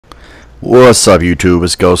What's up, YouTube?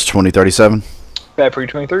 It's Ghost 2037. Bad Pre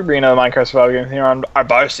 23, bringing another Minecraft survival game here on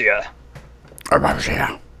Arbarcia.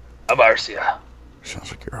 Arbarcia. Arbarcia.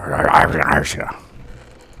 Sounds like you're Arbarcia.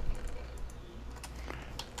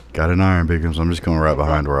 Got an iron, Biggums. I'm just going right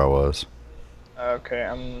behind where I was. Okay,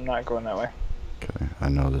 I'm not going that way. Okay, I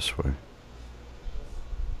know this way.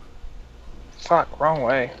 Fuck, wrong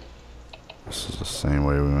way. This is the same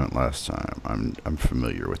way we went last time. I'm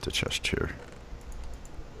familiar with the chest here.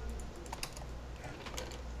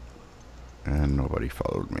 And nobody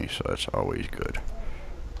followed me, so that's always good.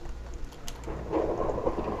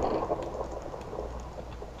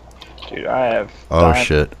 Dude, I have... Oh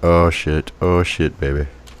shit, oh shit, oh shit, baby.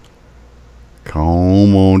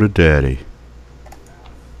 Come on to daddy.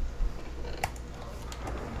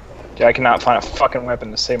 Dude, I cannot find a fucking weapon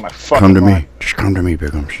to save my fucking Come to life. me. Just come to me,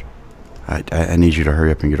 Biggums. I need you to hurry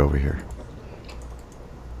up and get over here.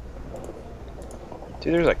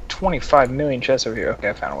 Dude, there's like 25 million chests over here. Okay,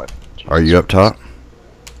 I found a weapon. Jesus. Are you up top?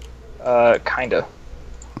 Kinda.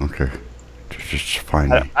 Okay. Just find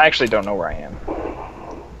me. I actually don't know where I am.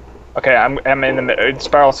 Okay, I'm in the middle.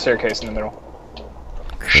 Spiral staircase in the middle.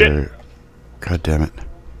 Okay. Shit! God damn it.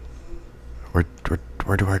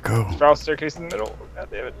 Where do I go? Spiral staircase in the middle. God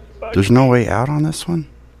damn it. Fuck. There's no way out on this one?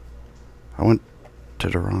 I went to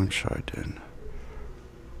the wrong side, then.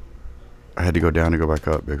 I had to go down to go back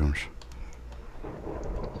up, Biggums.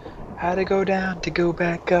 Had to go down to go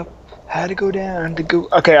back up. Had to go down to go...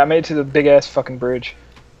 Okay, I made it to the big-ass fucking bridge.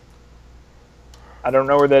 I don't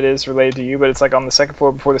know where that is related to you, but it's like on the second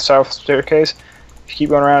floor before the spiral staircase. If you keep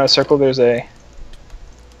going around in a circle, there's a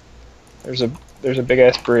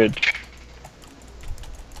big-ass bridge.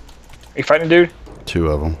 Are you fighting a dude? Two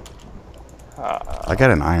of them. I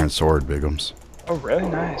got an iron sword, Biggums. Oh, really?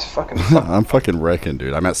 Nice. Fucking... I'm fucking wrecking,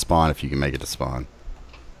 dude. I'm at spawn if you can make it to spawn.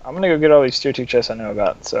 I'm gonna go get all these tier 2 chests I know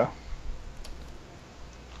about, so...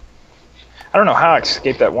 I don't know how I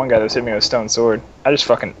escaped that one guy that was hitting me with a stone sword. I just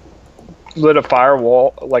fucking lit a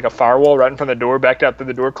firewall, like a firewall right in front of the door, backed out through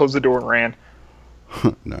the door, closed the door, and ran.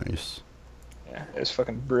 Nice. Yeah, it was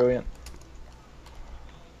fucking brilliant.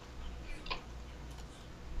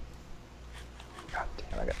 God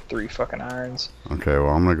damn, I got 3 fucking irons. Okay, well,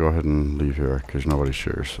 I'm gonna go ahead and leave here, because nobody's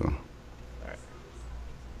sure, so... Alright.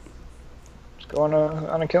 Just go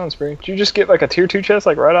on a killing spree. Did you just get like a tier 2 chest,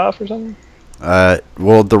 like right off or something?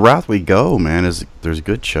 Well, the route we go, man, there's a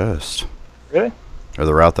good chest. Really? Or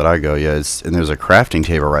the route that I go, yeah, and there's a crafting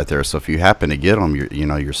table right there, so if you happen to get them,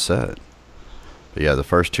 you're set. But yeah, the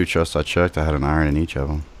first 2 chests I checked, I had an iron in each of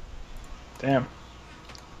them. Damn.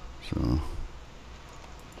 So...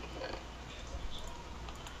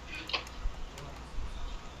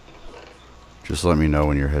 Just let me know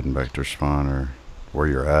when you're heading back to spawn or where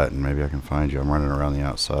you're at, and maybe I can find you. I'm running around the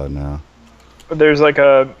outside now. But there's like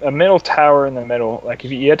a middle tower in the middle. Like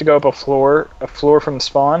if you have to go up a floor from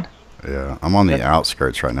spawn. Yeah, I'm on the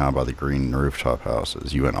outskirts right now by the green rooftop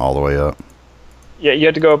houses. You went all the way up? Yeah, you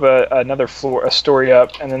have to go up another floor, a story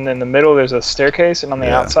up, and then in the middle there's a staircase, and on the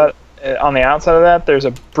outside of that there's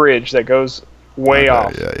a bridge that goes way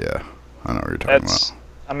off. Yeah. I know what you're talking about.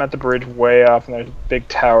 I'm at the bridge way off, and there's a big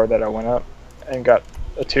tower that I went up and got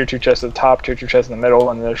a tier 2 chest at the top, tier 2 chest in the middle,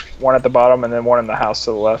 and there's one at the bottom, and then one in the house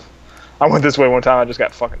to the left. I went this way one time, I just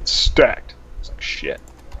got fucking stacked. It's like shit.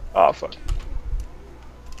 Oh fuck.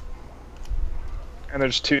 And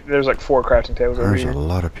there's like 4 crafting tables over here. There's a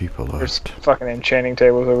lot of people left. There's fucking enchanting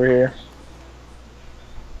tables over here.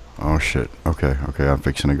 Oh shit. Okay, I'm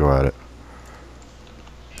fixing to go at it.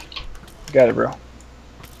 Got it, bro.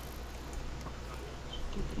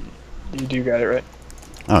 You do got it, right?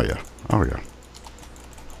 Oh yeah.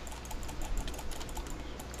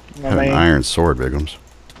 My Have an main- iron sword, Biggums.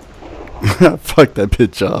 Fuck that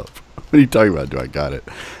bitch up. What are you talking about? I got it.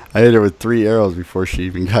 I hit her with 3 arrows before she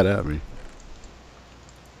even got at me.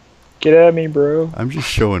 Get at me, bro. I'm just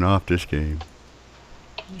showing off this game.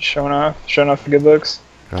 Showing off the good looks.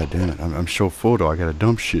 God damn it. I'm so full though. I gotta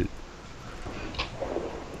dump shit.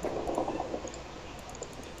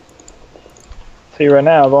 See right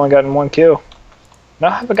now, I've only gotten 1 kill. No,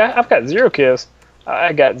 I've got 0 kills.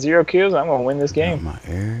 I got 0 kills. I'm gonna win this game. My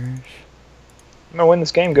heirs. I'm gonna win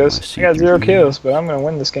this game, Ghost. I got 0 kills, but I'm gonna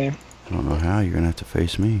win this game. I don't know how. You're gonna have to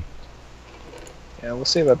face me. Yeah, we'll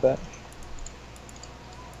see about that.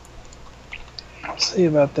 We'll see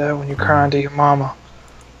about that when you're crying to your mama.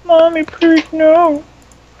 Mommy, please no.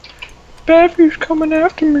 Badview's coming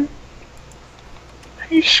after me.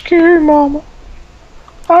 He's scary, mama.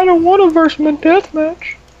 I don't want to verse him in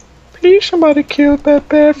deathmatch. Please, somebody kill that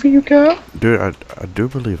Badview guy. Dude, I do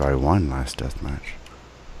believe I won last deathmatch.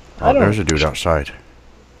 I Oh, don't... there's a dude outside.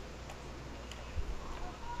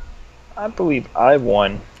 I believe I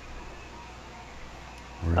won.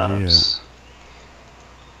 Where's he at?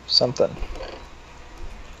 Something.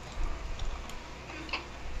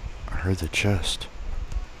 I heard the chest.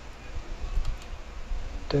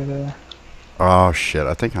 Da-da. Oh shit!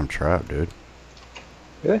 I think I'm trapped, dude.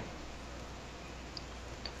 Really?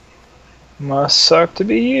 Must suck to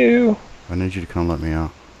be you. I need you to come let me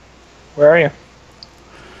out. Where are you?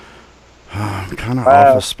 I'm kind of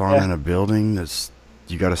Wow, off of spawn yeah. in a building that's.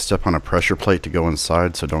 You got to step on a pressure plate to go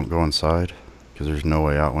inside, so don't go inside because there's no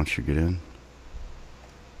way out once you get in.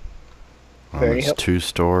 Very It's helpful. 2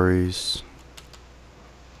 stories.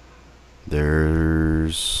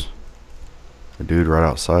 There's a dude right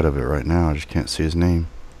outside of it right now. I just can't see his name.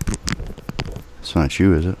 It's not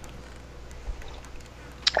you, is it?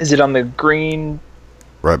 Is it on the green?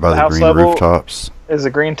 Right by the House green level? rooftops. Is the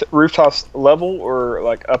green rooftops level or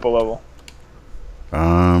like up a level?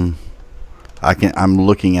 I'm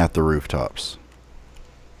looking at the rooftops.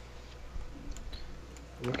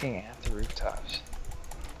 Looking at the rooftops.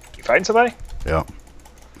 You fighting somebody? Yep.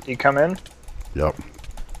 Do you come in? Yep.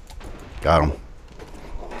 Got him.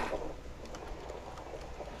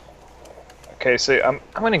 Okay, so I'm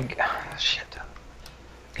gonna. Shit.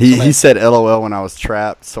 He said LOL when I was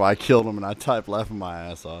trapped, so I killed him and I typed laughing my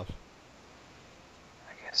ass off.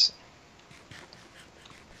 I guess.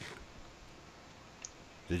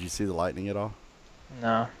 Did you see the lightning at all?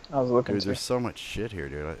 No, I was looking Dude, to. there's so much shit here,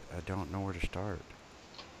 dude. I don't know where to start.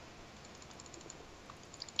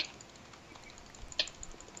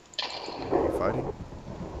 Are you fighting?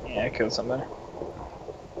 Yeah, I killed somebody.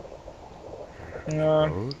 No,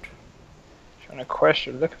 Road? trying to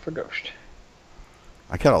question, looking for ghost.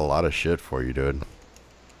 I got a lot of shit for you, dude.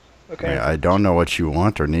 Okay. I don't know what you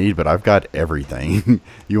want or need, but I've got everything.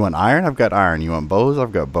 You want iron? I've got iron. You want bows?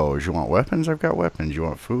 I've got bows. You want weapons? I've got weapons. You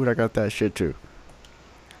want food? I got that shit too.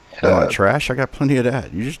 You want trash? I got plenty of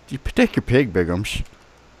that. You take your pig, Bigums.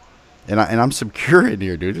 And I'm secure in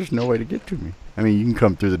here, dude. There's no way to get to me. I mean, you can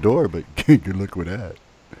come through the door, but good luck with that.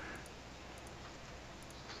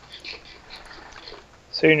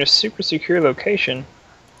 So you're in a super secure location.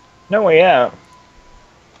 No way out.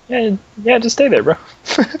 Yeah, just stay there, bro.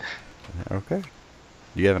 Okay.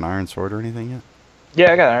 Do you have an iron sword or anything yet?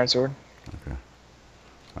 Yeah, I got an iron sword. Okay.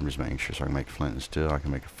 I'm just making sure so I can make flint and steel. I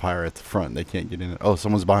can make a fire at the front and they can't get in it. Oh,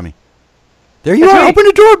 someone's by me. There you It's are. me. Open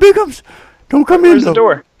the door, Bigums. Don't come in, Where's though. the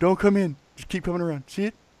door? Don't come in. Just keep coming around. See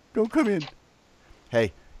it? Don't come in.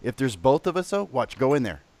 Hey, if there's both of us, though, watch. Go in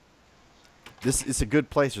there. This is a good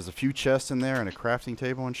place. There's a few chests in there and a crafting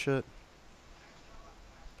table and shit.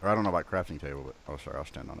 Or I don't know about crafting table, but... Oh, sorry. I'll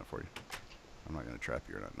stand on it for you. I'm not going to trap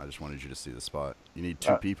you or nothing. I just wanted you to see the spot. You need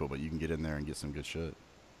 2 people, but you can get in there and get some good shit.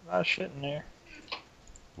 A lot of shit in there.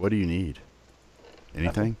 What do you need?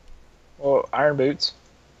 Anything? Well, iron boots.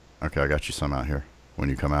 Okay, I got you some out here when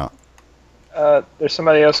you come out. There's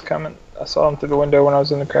somebody else coming. I saw him through the window when I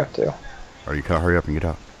was in the craft table. Or you can't hurry up and get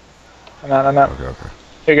out. I'm out. Okay.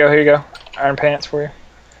 Here you go. Iron pants for you.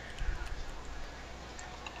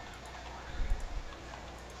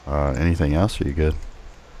 Anything else? Are you good?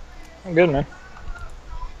 I'm good, man.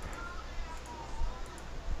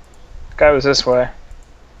 The guy was this way.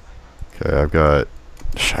 Okay, I've got...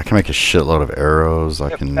 I can make a shitload of arrows. I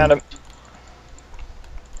Yep, can... found him.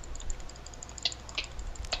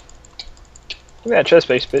 Look at that chest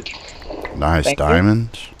base, bitch. Nice Thank you.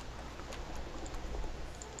 diamond.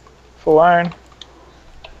 Full iron.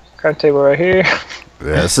 Craft table right here.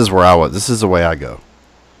 Yeah, this is where I was. This is the way I go.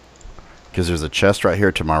 Because there's a chest right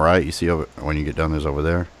here to my right. You see over when you get done, there's over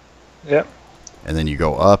there. Yep. And then you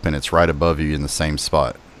go up, and it's right above you in the same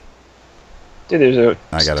spot. Dude, there's a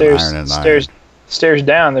I got stairs, an iron and an stairs, iron. stairs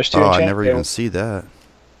down. There's 2 Oh, enchanting I never even tables. see that.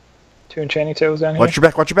 2 enchanting tables down here. Watch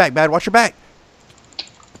your back, bad. Watch your back.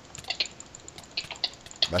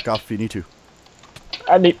 Back off if you need to.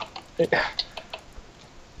 I need. I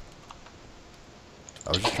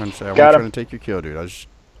was just trying to say, I Got wasn't him. trying to take your kill, dude.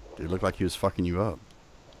 It looked like he was fucking you up.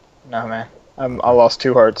 No, man. I lost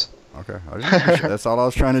 2 hearts. Okay. That's all I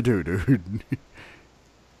was trying to do, dude.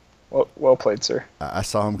 Well played, sir. I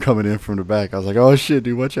saw him coming in from the back. I was like, oh shit,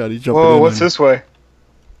 dude, watch out. He's jumping Whoa, in. what's this way?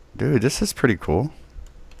 Dude, this is pretty cool.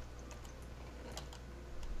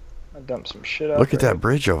 I dumped some shit out. Look at that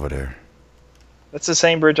bridge over there. That's the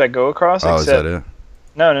same bridge I go across. Oh, except, is that it?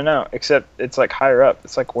 No. Except it's like higher up.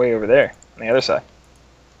 It's like way over there on the other side.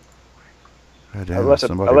 God I damn, left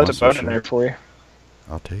a boat in there for you.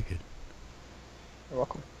 I'll take it. You're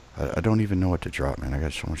welcome. I don't even know what to drop, man. I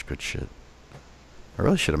got so much good shit. I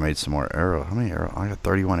really should have made some more arrows. How many arrows? I got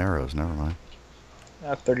 31 arrows. Never mind.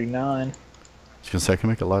 Now 39. I was gonna say I can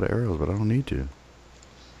make a lot of arrows, but I don't need to.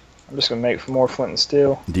 I'm just gonna make more flint and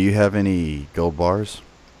steel. Do you have any gold bars?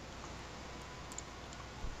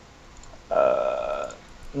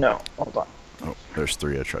 No, hold on. Oh, there's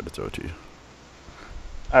 3 I tried to throw to you.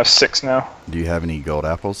 I have 6 now. Do you have any gold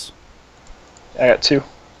apples? I got 2.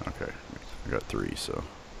 Okay, I got 3, so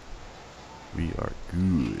we are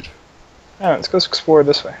good. Alright, let's go explore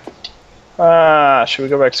this way. Should we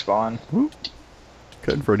go back spawn? Woo.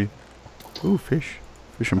 Cut in front of you. Ooh, fish.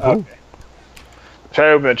 Fish and pool. Okay. Tried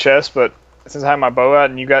to open the chest, but since I had my bow out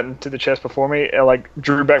and you got into the chest before me, it like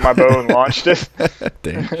drew back my bow and launched it.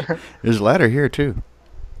 Dang. There's a ladder here too.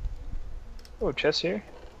 Oh, chest here.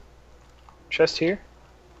 Chest here.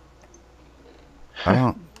 I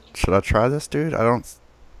don't. Should I try this, dude? I don't.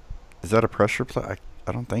 Is that a pressure plate?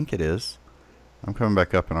 I don't think it is. I'm coming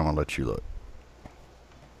back up and I'm gonna let you look.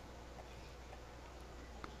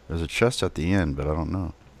 There's a chest at the end, but I don't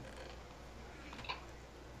know.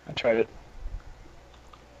 I tried it.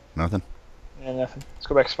 Nothing. Yeah, nothing. Let's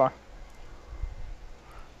go back to spawn.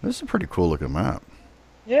 This is a pretty cool looking map.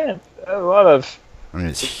 Yeah, a lot of. I mean,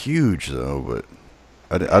 it's huge though, but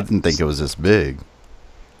I didn't think it was this big.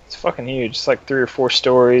 It's fucking huge. It's like 3 or 4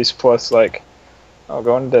 stories plus like. Oh,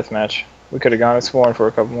 going to deathmatch. We could have gone exploring for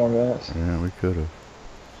a couple more minutes. Yeah, we could have.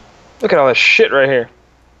 Look at all this shit right here.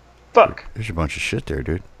 Fuck. There's a bunch of shit there,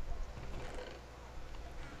 dude.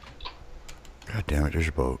 God damn it, there's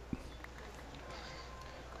your boat.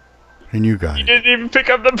 And you got You it. didn't even pick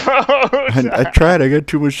up the boat. I tried, I got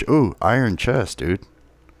too much. Ooh, iron chest, dude.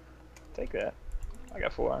 Take that. I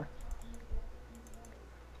got 4 iron.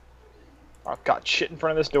 Oh, got shit in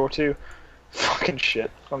front of this door too. Fucking shit.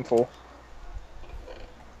 I'm full.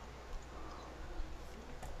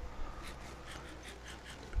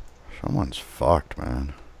 Someone's fucked,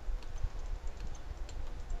 man.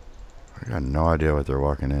 I got no idea what they're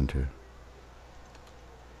walking into.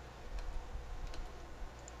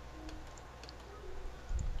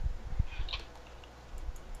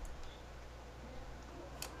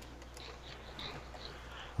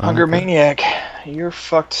 Hunger Okay. Maniac. You're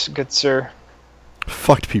fucked, good sir.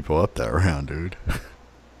 Fucked people up that round, dude.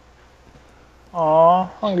 Aw,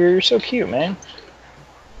 Hunger, you're so cute, man.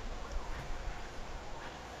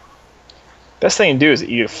 Best thing to do is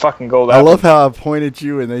eat a fucking gold I apple. love how I pointed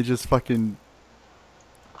you and they just fucking...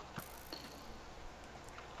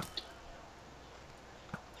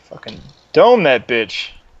 Fucking dome that bitch.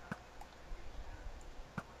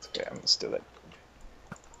 It's okay, I'm gonna steal that.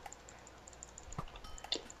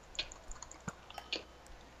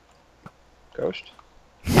 Ghost?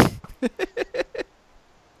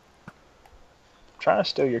 Trying to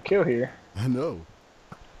steal your kill here. I know.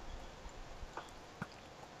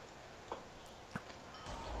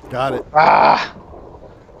 Got it. Ah!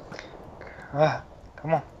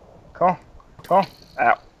 Come on. Come on. Come on.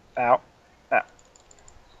 Ow. Ow. Ow.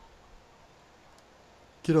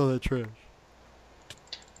 Get all that trash.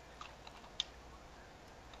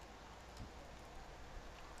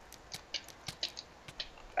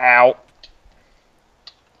 Ow.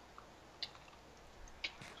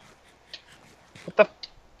 What the?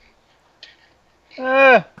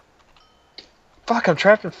 Fuck, I'm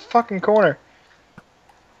trapped in a fucking corner.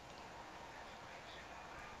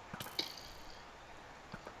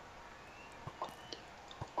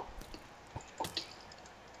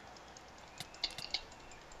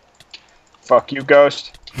 Fuck you,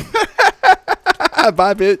 Ghost.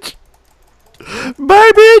 Bye, bitch.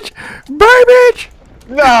 Bye, bitch. Bye, bitch.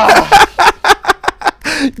 No!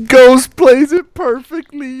 Ghost plays it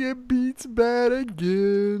perfectly and beats bad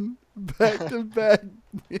again. Back to back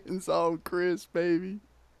wins on Chris, baby.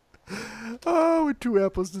 Oh, with 2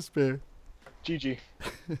 apples to spare. GG.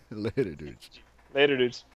 Later, dudes. Later, dudes.